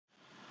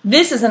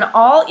This is an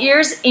All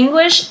Ears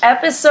English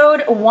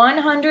episode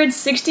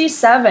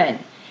 167.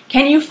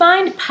 Can you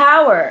find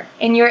power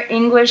in your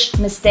English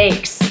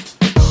mistakes?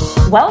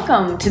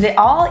 Welcome to the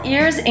All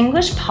Ears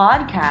English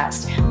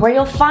podcast, where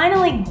you'll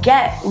finally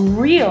get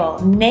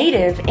real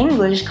native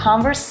English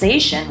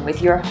conversation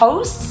with your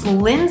hosts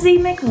Lindsay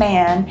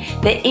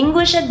McMahon, the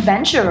English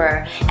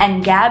adventurer,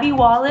 and Gabby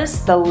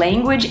Wallace, the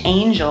language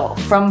angel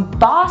from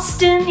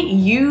Boston,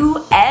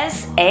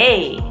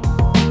 USA.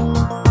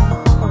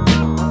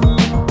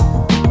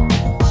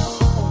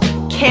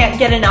 Can't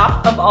get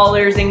enough of All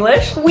Ears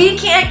English. We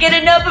can't get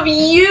enough of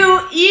you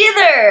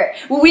either.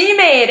 We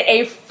made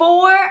a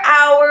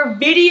 4-hour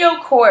video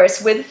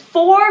course with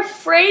 4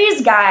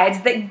 phrase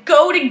guides that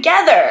go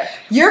together.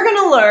 You're going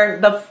to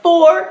learn the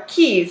 4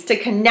 keys to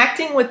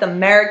connecting with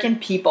American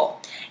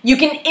people. You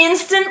can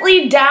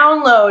instantly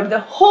download the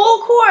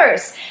whole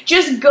course.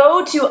 Just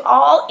go to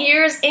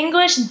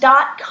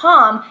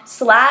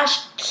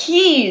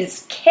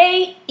allearsenglish.com/keys,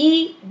 Keys.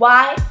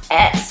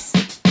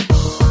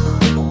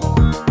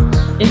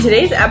 In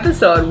today's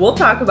episode, we'll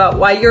talk about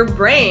why your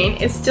brain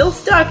is still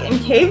stuck in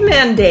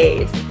caveman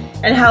days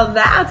and how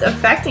that's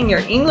affecting your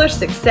English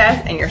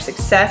success and your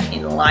success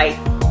in life.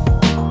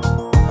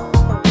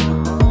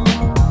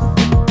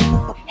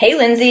 Hey,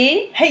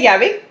 Lindsay. Hey,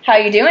 Gabby. How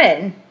you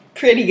doing?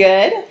 Pretty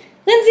good.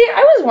 Lindsay,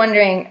 I was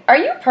wondering, are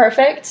you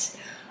perfect?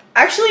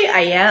 Actually,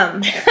 I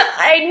am.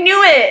 I knew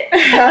it.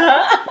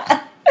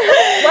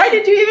 Why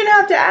did you even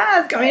have to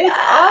ask? I mean, it's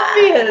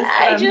obvious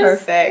I'm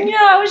perfect.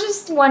 I was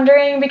just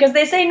wondering because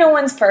they say no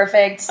one's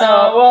perfect. So,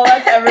 well,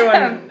 that's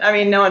everyone. I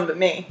mean, no one but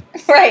me.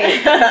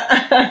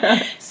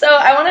 Right. So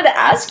I wanted to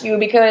ask you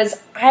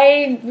because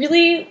I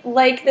really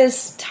like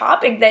this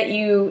topic that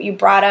you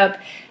brought up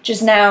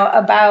just now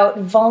about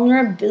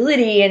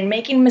vulnerability and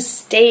making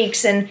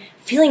mistakes and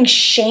feeling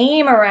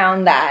shame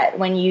around that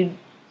when you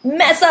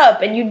mess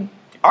up and you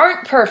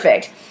aren't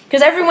perfect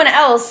because everyone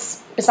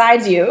else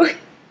besides you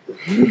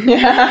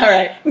yeah,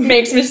 right.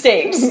 makes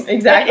mistakes.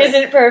 Exactly.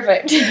 Isn't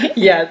perfect.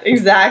 Yes,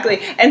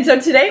 exactly. And so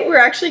today we're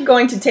actually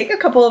going to take a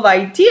couple of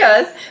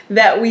ideas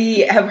that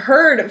we have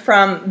heard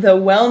from the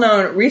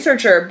well-known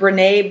researcher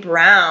Brené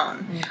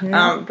Brown.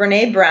 Mm-hmm.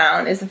 Brené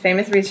Brown is a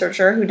famous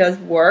researcher who does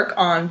work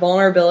on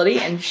vulnerability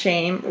and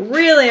shame.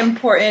 Really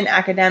important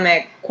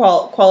academic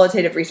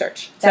qualitative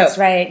research. That's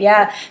right,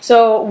 yeah.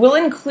 So we'll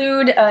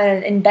include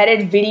an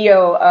embedded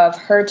video of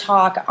her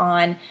talk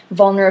on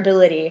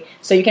vulnerability.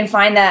 So you can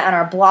find that on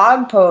our blog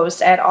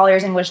post at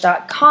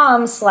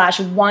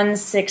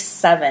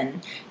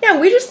allearsenglish.com/167. Yeah,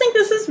 we just think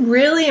this is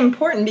really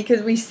important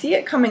because we see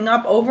it coming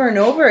up over and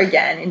over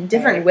again in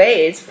different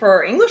ways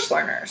for English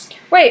learners.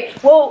 Right.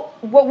 Well,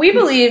 what we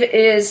believe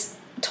is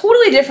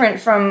totally different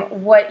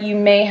from what you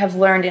may have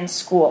learned in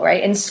school,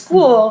 right? In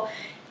school,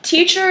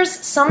 teachers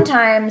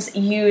sometimes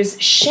use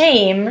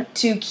shame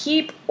to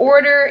keep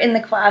order in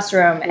the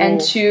classroom and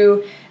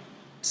to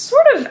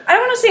sort of, I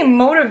don't want to say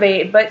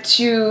motivate, but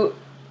to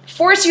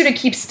force you to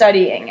keep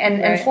studying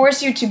and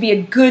force you to be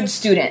a good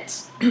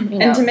student.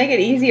 And to make it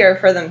easier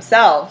for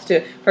themselves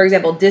to, for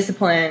example,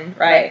 discipline,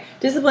 right?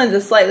 Discipline is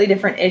a slightly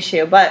different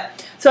issue, but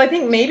so I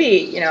think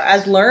maybe,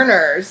 as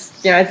learners,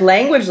 as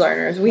language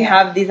learners, we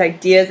have these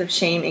ideas of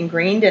shame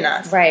ingrained in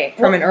us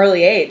from an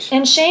early age.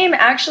 And shame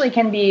actually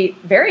can be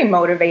very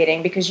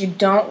motivating because you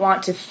don't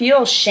want to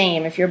feel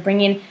shame. If you're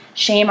bringing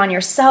shame on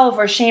yourself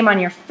or shame on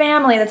your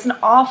family, that's an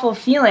awful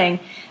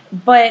feeling.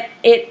 But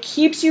it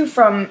keeps you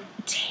from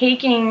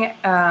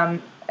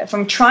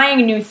from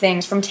trying new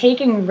things, from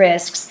taking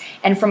risks,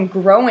 and from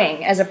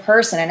growing as a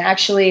person and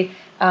actually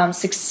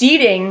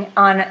succeeding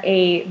on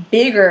a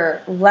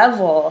bigger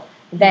level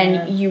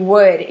than you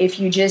would if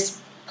you just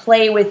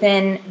play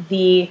within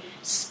the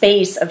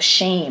space of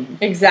shame.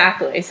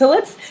 Exactly. So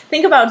let's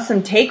think about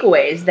some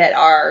takeaways that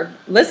our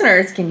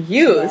listeners can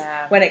use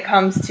when it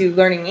comes to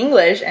learning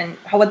English and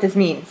what this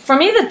means. For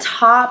me, the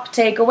top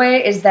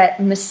takeaway is that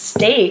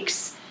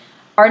mistakes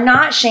are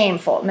not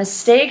shameful.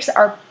 Mistakes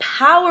are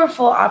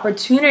powerful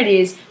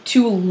opportunities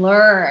to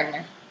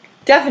learn.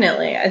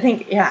 Definitely. I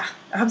think,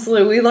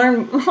 absolutely. We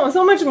learn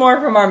so much more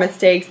from our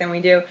mistakes than we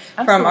do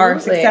from our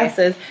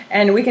successes.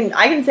 And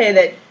I can say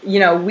that,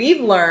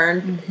 we've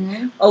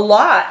learned a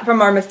lot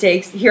from our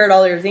mistakes here at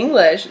All Ears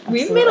English.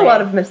 We've made a lot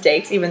of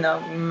mistakes, even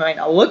though we might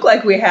not look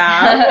like we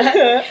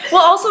have.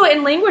 Well, also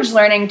in language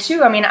learning,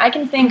 too. I mean, I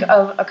can think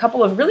of a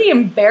couple of really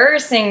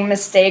embarrassing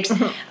mistakes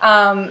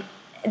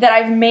that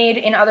I've made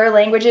in other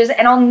languages,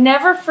 and I'll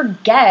never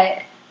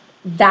forget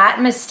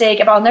that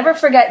mistake. I'll never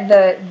forget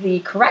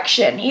the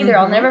correction either.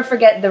 I'll never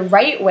forget the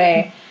right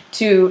way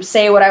to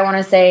say what I want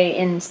to say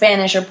in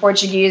Spanish or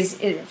Portuguese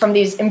from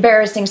these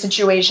embarrassing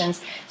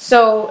situations.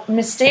 So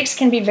mistakes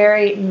can be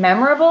very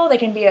memorable. They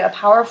can be a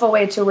powerful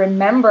way to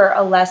remember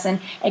a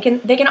lesson.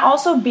 They can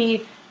also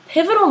be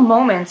pivotal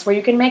moments where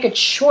you can make a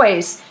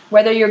choice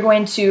whether you're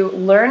going to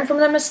learn from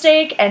the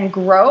mistake and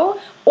grow,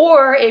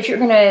 or if you're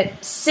going to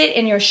sit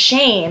in your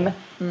shame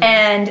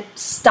and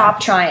stop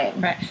trying.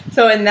 Right.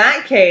 So in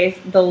that case,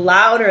 the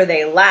louder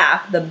they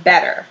laugh, the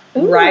better.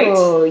 Ooh, right?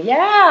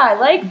 Yeah, I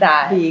like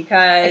that.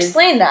 Because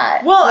explain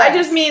that. Well, I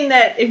just mean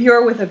that if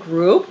you're with a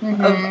group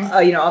of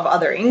of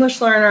other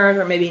English learners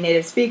or maybe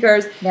native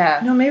speakers,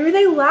 maybe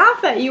they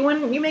laugh at you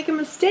when you make a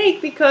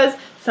mistake because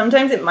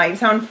sometimes it might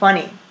sound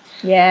funny.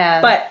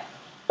 Yeah. But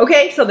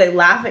okay, so they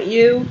laugh at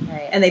you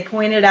and they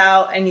point it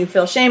out and you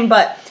feel shame,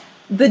 but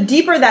the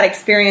deeper that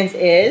experience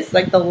is,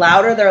 like the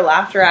louder their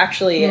laughter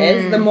actually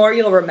is, the more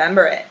you'll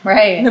remember it.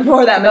 Right. The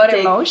more that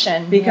mistake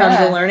emotion becomes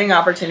a learning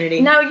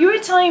opportunity. Now, you were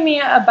telling me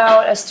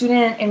about a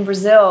student in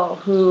Brazil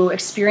who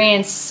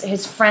experienced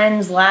his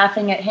friends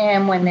laughing at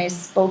him when they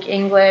spoke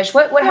English.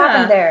 What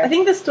happened there? I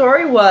think the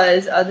story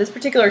was this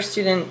particular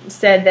student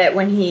said that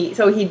when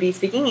he'd be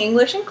speaking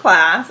English in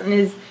class, in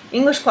his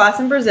English class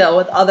in Brazil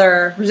with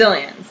other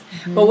Brazilians.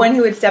 But when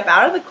he would step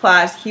out of the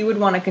class, he would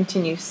want to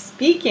continue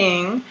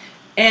speaking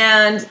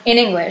and in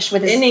English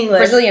with his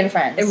Brazilian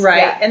friends,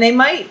 right? And they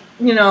might,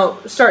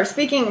 start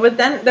speaking, but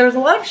then there was a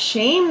lot of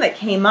shame that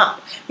came up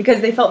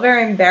because they felt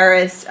very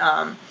embarrassed.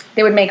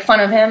 They would make fun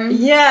of him, of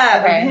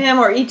him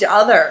or each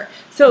other.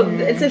 So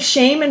it's a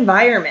shame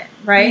environment,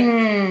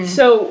 right?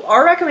 So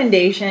our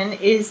recommendation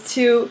is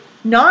to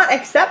not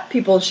accept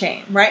people's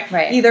shame,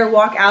 right? Either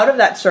walk out of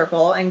that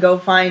circle and go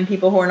find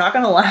people who are not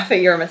going to laugh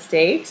at your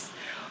mistakes.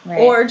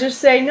 Or just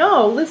say,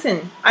 no,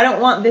 listen, I don't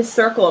want this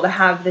circle to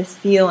have this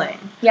feeling.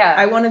 Yeah.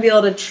 I want to be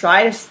able to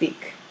try to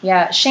speak.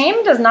 Yeah.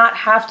 Shame does not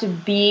have to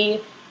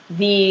be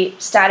the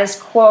status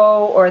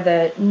quo or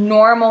the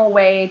normal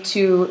way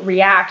to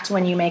react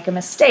when you make a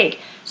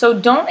mistake. So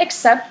don't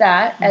accept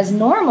that as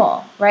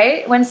normal,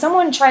 right? When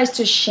someone tries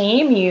to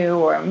shame you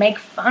or make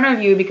fun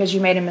of you because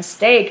you made a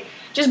mistake,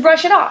 just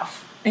brush it off.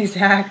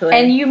 Exactly.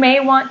 And you may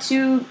want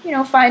to,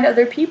 find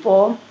other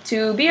people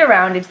to be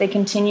around if they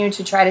continue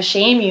to try to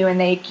shame you and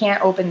they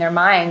can't open their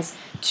minds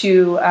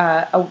to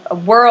a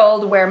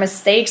world where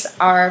mistakes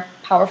are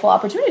powerful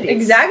opportunities.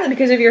 Exactly,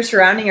 because if you're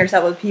surrounding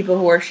yourself with people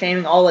who are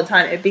shaming all the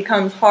time, it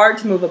becomes hard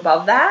to move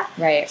above that.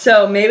 Right.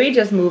 So maybe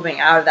just moving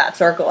out of that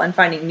circle and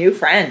finding new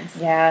friends.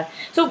 Yeah.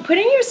 So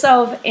putting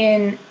yourself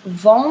in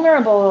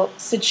vulnerable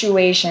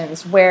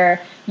situations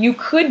where you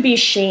could be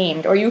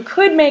shamed or you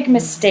could make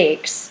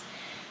mistakes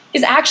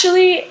is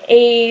actually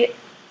a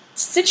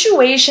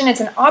situation,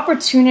 it's an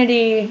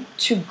opportunity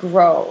to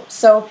grow.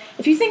 So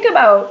if you think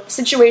about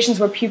situations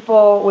where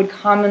people would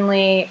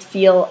commonly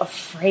feel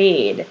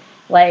afraid,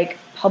 like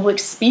public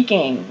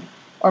speaking,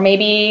 or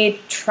maybe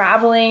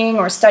traveling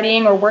or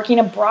studying or working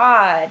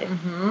abroad,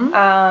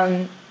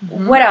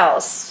 what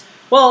else?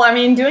 Well,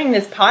 doing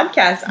this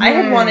podcast, I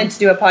had wanted to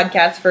do a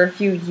podcast for a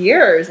few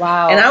years.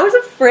 Wow. And I was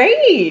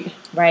afraid.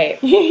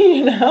 Right.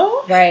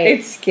 Right.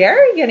 It's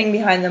scary getting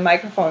behind the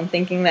microphone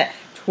thinking that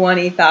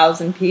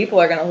 20,000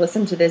 people are going to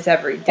listen to this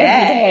every day.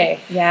 Every day.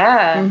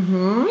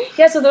 Yeah.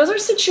 Yeah, so those are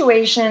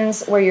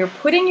situations where you're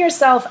putting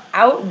yourself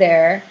out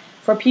there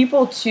for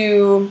people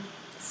to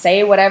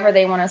say whatever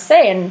they want to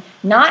say, and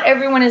not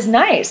everyone is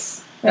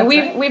nice. And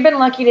we've been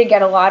lucky to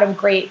get a lot of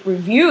great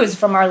reviews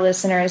from our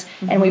listeners,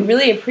 and we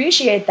really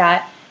appreciate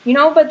that.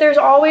 But there's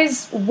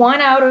always one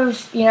out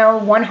of,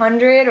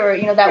 100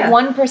 or, that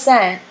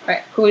 1%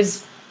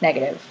 who's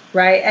negative.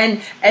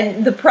 Right.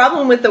 And the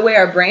problem with the way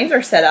our brains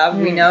are set up,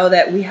 we know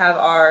that we have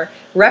our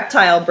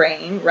reptile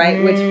brain,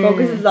 right, which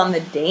focuses on the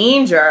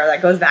danger.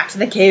 That goes back to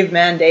the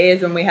caveman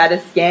days when we had to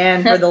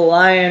scan for the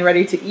lion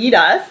ready to eat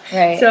us.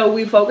 Right. So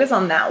we focus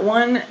on that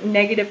one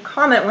negative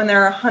comment when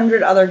there are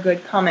 100 other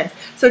good comments.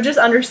 So just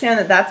understand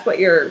that that's what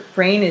your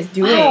brain is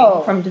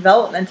doing from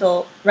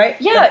developmental, right?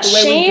 Yeah,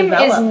 shame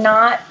is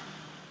not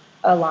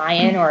a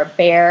lion or a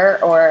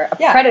bear or a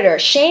predator.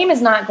 Shame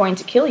is not going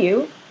to kill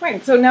you.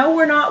 Right. So now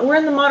we're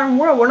in the modern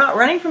world. We're not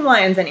running from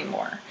lions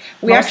anymore.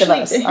 Most of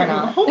us are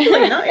not.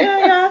 Hopefully not.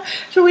 Yeah.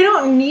 So we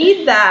don't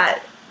need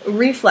that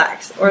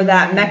reflex or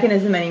that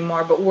mechanism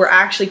anymore, but we're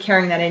actually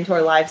carrying that into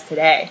our lives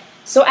today.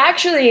 So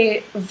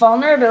actually,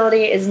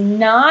 vulnerability is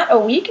not a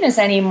weakness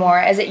anymore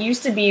as it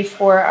used to be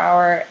for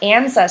our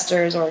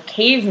ancestors or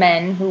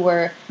cavemen who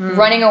were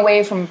running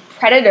away from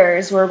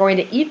predators who were going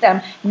to eat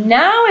them.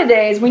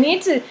 Nowadays, we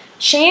need to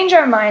change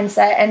our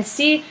mindset and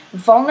see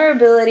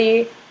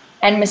vulnerability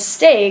and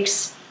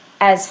mistakes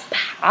as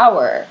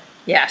power.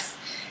 Yes.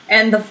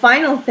 And the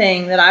final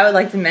thing that I would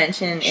like to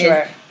mention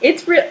is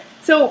it's real.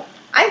 So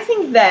I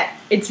think that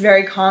it's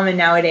very common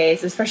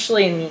nowadays,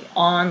 especially in the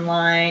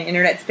online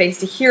internet space,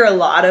 to hear a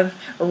lot of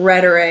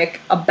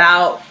rhetoric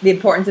about the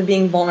importance of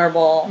being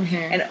vulnerable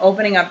and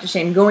opening up to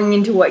shame, going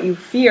into what you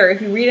fear.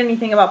 If you read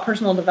anything about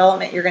personal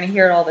development, you're going to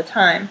hear it all the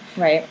time.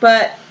 Right.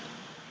 But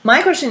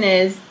my question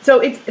is,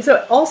 so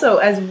also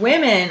as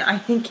women, I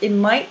think it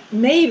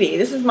maybe,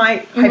 this is my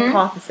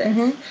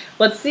hypothesis.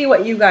 Let's see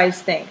what you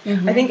guys think.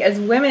 I think as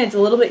women, it's a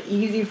little bit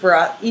easier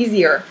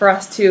for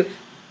us to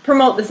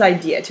promote this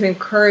idea, to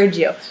encourage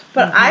you.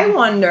 But I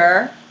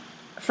wonder,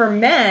 for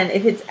men,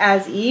 if it's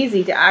as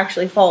easy to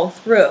actually follow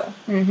through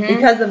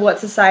because of what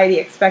society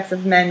expects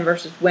of men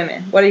versus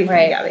women. What do you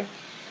think, Gabby?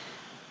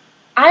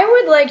 I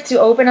would like to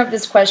open up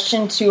this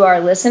question to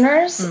our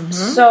listeners.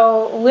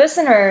 So,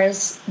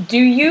 listeners, do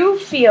you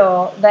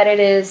feel that it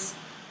is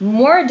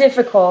more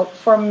difficult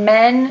for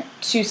men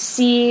to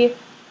see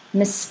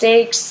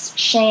mistakes,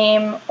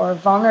 shame, or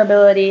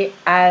vulnerability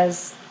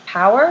as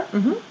power?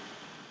 Mm-hmm.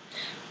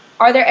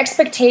 Are there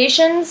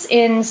expectations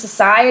in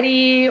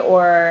society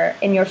or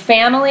in your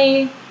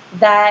family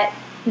that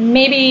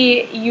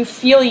maybe you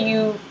feel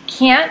you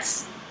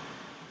can't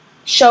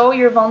show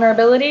your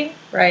vulnerability?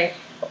 Right.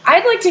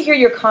 I'd like to hear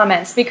your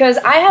comments because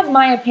I have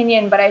my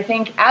opinion, but I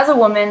think as a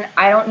woman,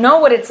 I don't know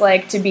what it's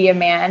like to be a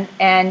man.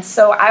 And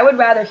so I would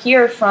rather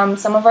hear from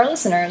some of our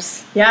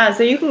listeners. Yeah,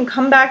 so you can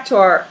come back to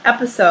our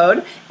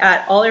episode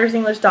at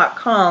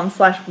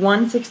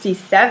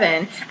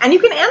allearsenglish.com/167, and you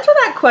can answer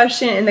that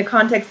question in the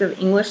context of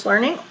English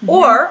learning,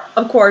 or,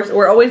 of course,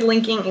 we're always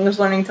linking English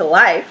learning to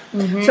life,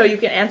 so you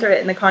can answer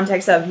it in the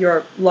context of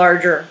your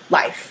larger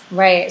life.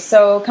 Right,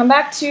 so come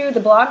back to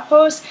the blog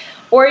post,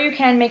 or you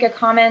can make a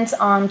comment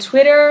on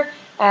Twitter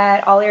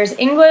at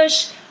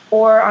allearsenglish,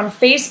 or on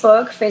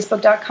Facebook,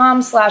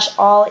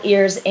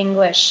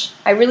 facebook.com/allearsenglish.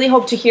 I really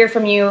hope to hear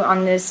from you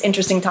on this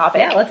interesting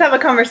topic. Yeah, let's have a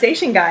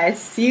conversation, guys.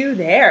 See you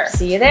there.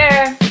 See you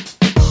there.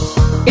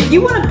 If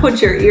you want to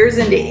put your ears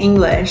into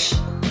English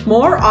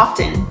more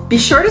often, be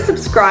sure to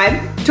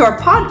subscribe to our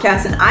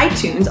podcast in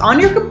iTunes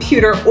on your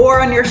computer or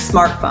on your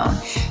smartphone.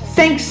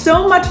 Thanks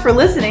so much for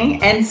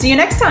listening, and see you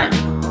next time.